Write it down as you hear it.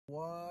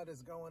What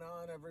is going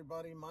on,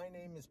 everybody? My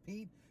name is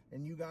Pete,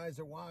 and you guys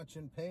are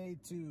watching Pay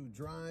to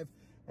Drive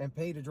and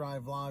Pay to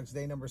Drive Vlogs,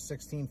 day number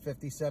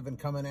 1657,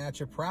 coming at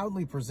you,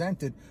 proudly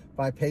presented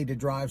by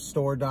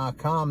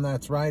PayToDriveStore.com.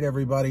 That's right,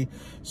 everybody.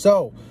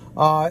 So,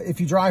 if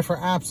you drive for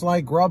apps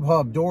like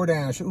GrubHub,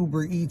 DoorDash,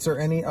 Uber Eats, or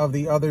any of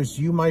the others,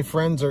 you, my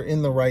friends, are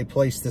in the right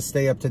place to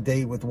stay up to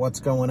date with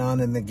what's going on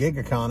in the gig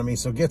economy.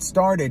 So get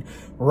started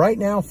right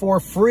now for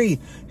free.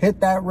 Hit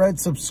that red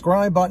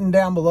subscribe button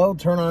down below.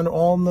 Turn on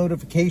all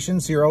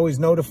notifications so you're always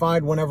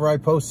notified whenever I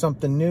post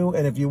something new.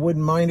 And if you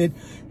wouldn't mind it,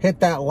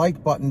 hit that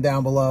like button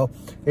down below.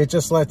 It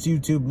just lets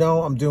YouTube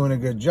know I'm doing a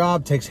good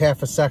job. Takes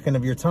half a second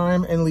of your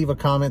time, and leave a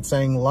comment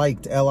saying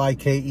liked,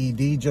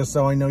 L-I-K-E-D, just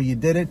so I know you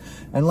did it.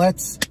 And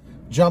let's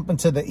jump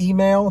into the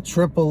email,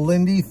 Triple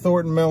Lindy,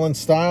 Thornton Mellon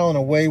style, and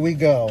away we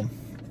go.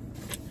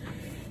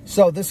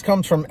 So this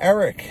comes from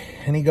Eric,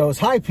 and he goes,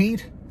 "Hi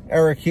Pete,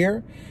 Eric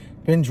here.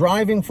 Been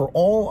driving for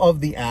all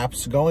of the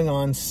apps going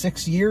on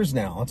 6 years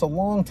now." That's a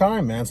long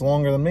time, man. It's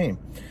longer than me.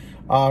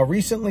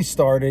 Recently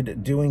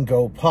started doing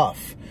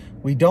GOPUFF.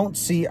 We don't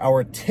see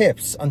our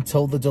tips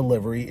until the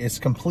delivery is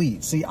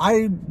complete. See,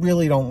 I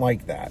really don't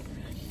like that.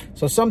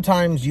 So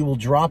sometimes you will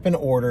drop an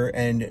order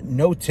and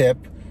no tip.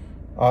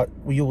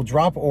 You will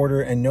drop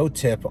order and no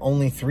tip,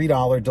 only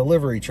 $3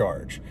 delivery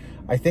charge.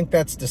 I think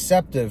that's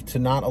deceptive to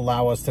not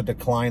allow us to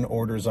decline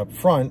orders up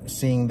front,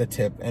 seeing the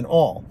tip and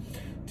all.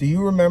 Do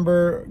you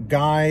remember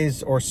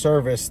guys or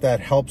service that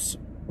helps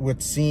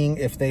with seeing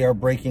if they are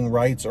breaking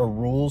rights or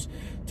rules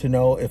to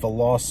know if a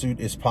lawsuit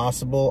is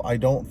possible? I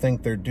don't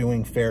think they're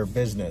doing fair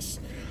business.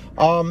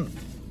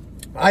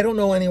 I don't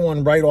know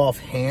anyone right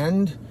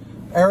offhand,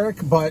 Eric,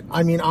 but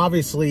I mean,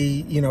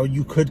 obviously, you know,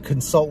 you could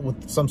consult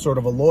with some sort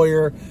of a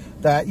lawyer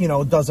that, you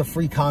know, does a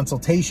free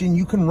consultation.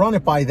 You can run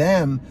it by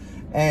them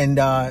and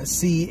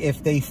see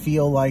if they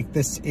feel like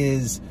this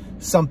is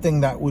something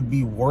that would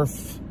be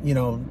worth, you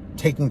know,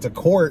 taking to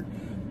court.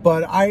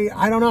 But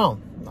I don't know.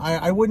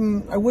 I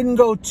wouldn't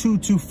go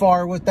too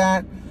far with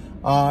that,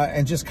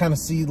 and just kind of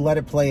let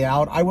it play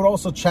out. I would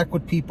also check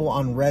with people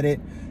on Reddit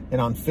and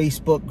on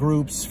Facebook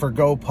groups for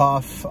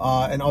GOPUFF,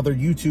 and other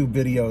YouTube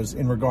videos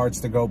in regards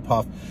to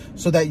GOPUFF,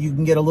 so that you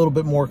can get a little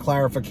bit more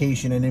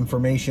clarification and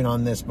information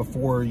on this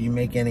before you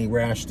make any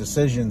rash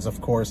decisions,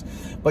 of course.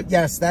 But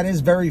yes, that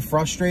is very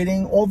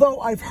frustrating, although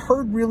I've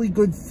heard really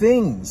good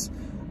things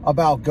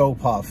about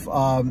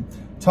GOPUFF.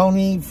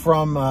 Tony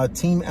from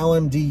Team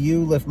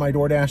LMDU, Lift My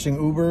Door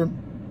Dashing Uber,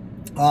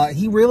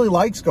 he really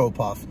likes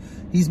GOPUFF.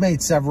 He's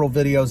made several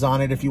videos on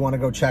it if you want to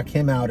go check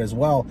him out as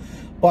well.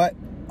 But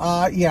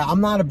yeah,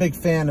 I'm not a big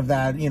fan of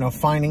that, you know,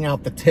 finding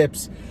out the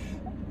tips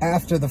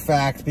after the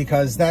fact,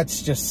 because that's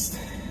just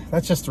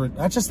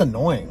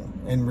annoying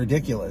and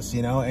ridiculous,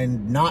 you know,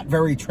 and not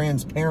very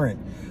transparent.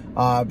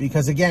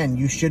 Because again,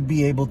 you should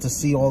be able to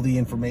see all the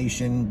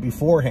information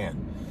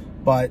beforehand.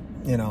 But,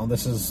 you know,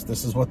 this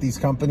is what these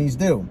companies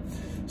do.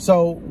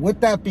 So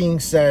with that being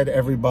said,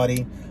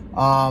 everybody,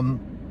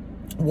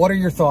 what are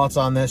your thoughts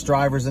on this,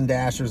 drivers and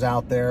dashers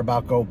out there,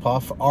 about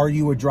GOPUFF? Are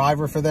you a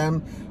driver for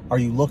them? Are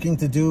you looking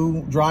to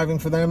do driving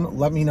for them?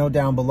 Let me know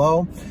down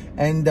below.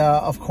 And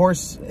of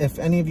course, if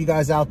any of you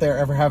guys out there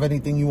ever have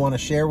anything you want to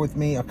share with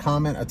me, a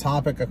comment, a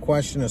topic, a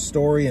question, a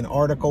story, an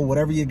article,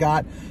 whatever you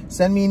got,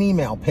 send me an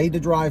email,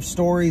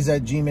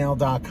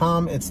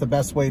 paytodrivestories@gmail.com. It's the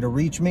best way to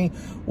reach me.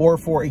 Or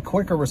for a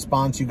quicker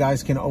response, you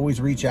guys can always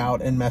reach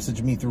out and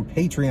message me through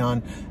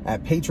Patreon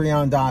at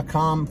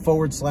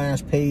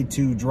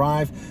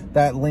patreon.com/paytodrive.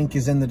 That link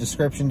is in the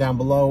description down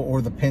below,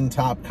 or the pinned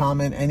top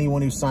comment.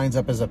 Anyone who signs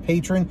up as a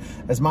patron,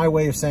 as my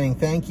way of saying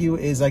thank you,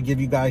 is I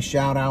give you guys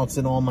shout outs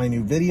in all my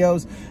new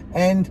videos,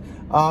 and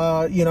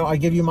you know, I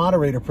give you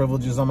moderator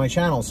privileges on my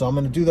channel. So I'm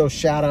going to do those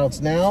shout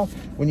outs now.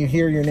 When you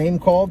hear your name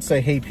called,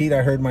 say, "Hey Pete,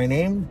 I heard my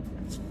name."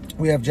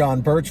 We have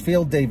John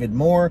Birchfield, David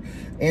Moore,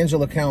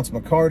 Angela Counts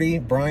McCarty,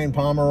 Brian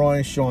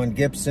Pomeroy, Sean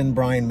Gibson,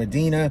 Brian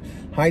Medina,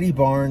 Heidi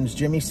Barnes,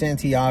 Jimmy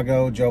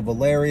Santiago, Joe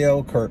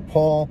Valerio, Kurt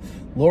Paul,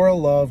 Laura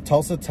Love,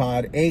 Tulsa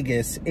Todd,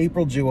 Agus,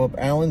 April Jewett,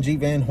 Alan G.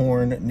 Van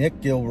Horn,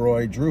 Nick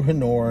Gilroy, Drew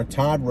Hanor,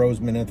 Todd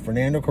Rosemanith,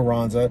 Fernando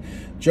Carranza,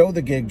 Joe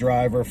the Gig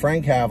Driver,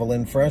 Frank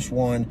Haviland, Fresh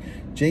One,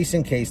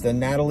 Jason Casta,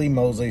 Natalie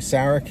Mosley,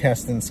 Sarah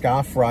Keston,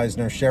 Scott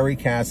Freisner, Sherry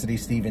Cassidy,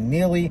 Stephen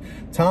Neely,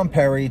 Tom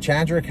Perry,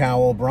 Chadrick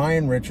Howell,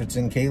 Brian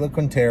Richardson, Kayla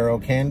Quintero,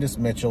 Candace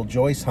Mitchell,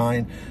 Joyce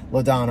Hine,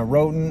 LaDonna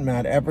Roten,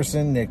 Matt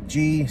Epperson, Nick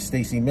G,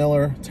 Stacy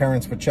Miller,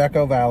 Terrence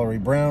Pacheco, Valerie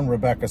Brown,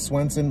 Rebecca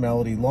Swenson,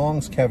 Melody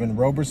Longs, Kevin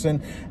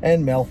Roberson,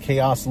 and Mel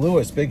Chaos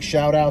Lewis. Big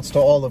shout outs to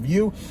all of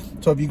you.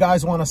 So if you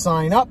guys want to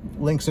sign up,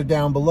 links are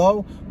down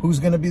below. Who's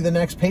going to be the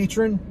next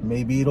patron?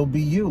 Maybe it'll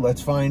be you.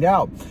 Let's find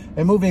out.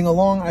 And moving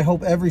along, I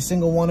hope every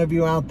single one of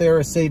you out there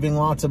is saving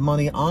lots of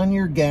money on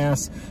your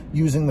gas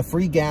using the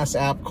free gas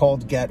app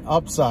called Get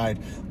Upside.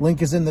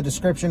 Link is in the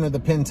description or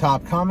the pinned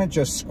top comment.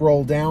 Just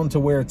scroll down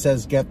to where it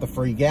says Get the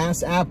Free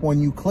Gas app.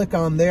 When you click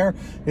on there,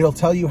 it'll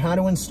tell you how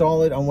to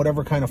install it on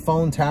whatever kind of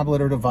phone,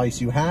 tablet, or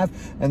device you have.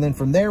 And then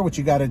from there, what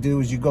you got to do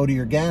is you go to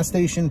your gas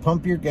station,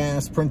 pump your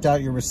gas, print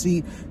out your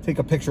receipt, take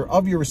a picture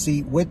of your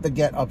receipt with the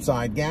Get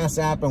Upside Gas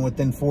app, and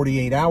within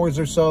 48 hours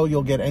or so,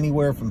 you'll get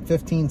anywhere from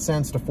 15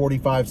 cents to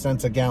 45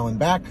 cents a gallon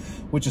back,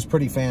 which is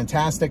pretty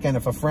fantastic. And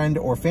if a friend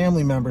or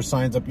family member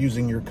signs up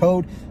using your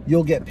code,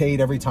 you'll get paid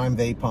every time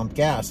they pump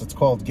gas. It's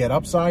called Get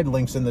Upside.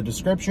 Links in the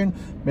description.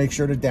 Make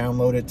sure to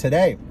download it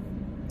today.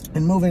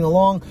 And moving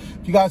along,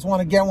 if you guys want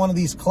to get one of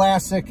these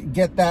classic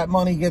Get That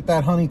Money, Get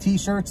That Honey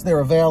t-shirts, they're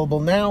available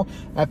now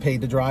at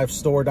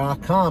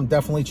PayToDriveStore.com.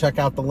 Definitely check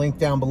out the link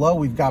down below.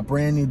 We've got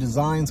brand new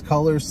designs,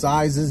 colors,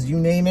 sizes, you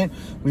name it.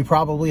 We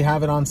probably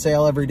have it on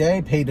sale every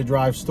day.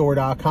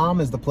 PayToDriveStore.com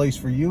is the place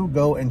for you.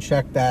 Go and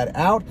check that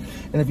out.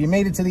 And if you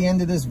made it to the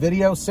end of this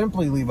video,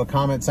 simply leave a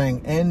comment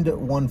saying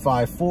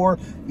END154,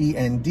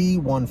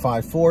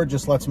 END154.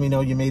 Just lets me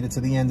know you made it to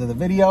the end of the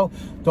video.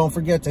 Don't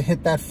forget to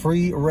hit that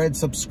free red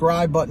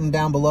subscribe button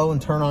down below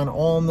and turn on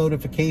all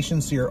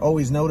notifications so you're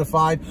always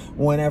notified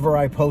whenever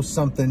I post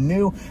something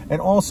new. And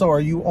also, are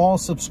you all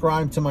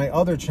subscribed to my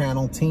other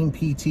channel, Team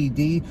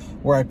PTD,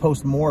 where I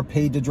post more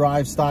paid to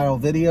drive style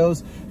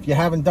videos? If you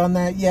haven't done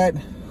that yet,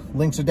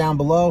 links are down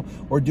below,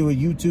 or do a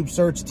YouTube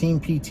search, Team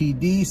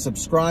PTD,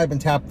 subscribe and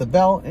tap the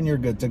bell, and you're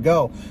good to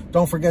go.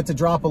 Don't forget to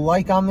drop a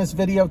like on this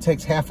video. It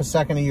takes half a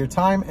second of your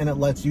time, and it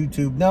lets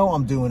YouTube know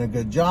I'm doing a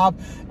good job.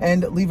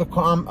 And leave a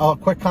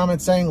quick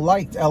comment saying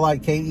liked,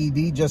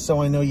 L-I-K-E-D, just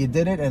so I know you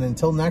did it. And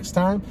until next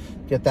time,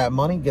 get that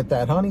money, get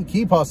that honey,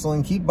 keep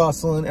hustling, keep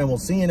bustling, and we'll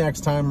see you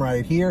next time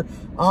right here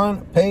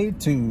on Pay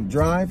to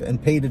Drive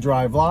and Pay to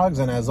Drive Vlogs.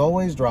 And as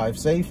always, drive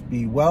safe,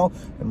 be well,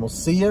 and we'll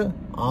see you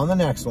on the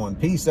next one.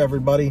 Peace,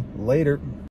 everybody. Later.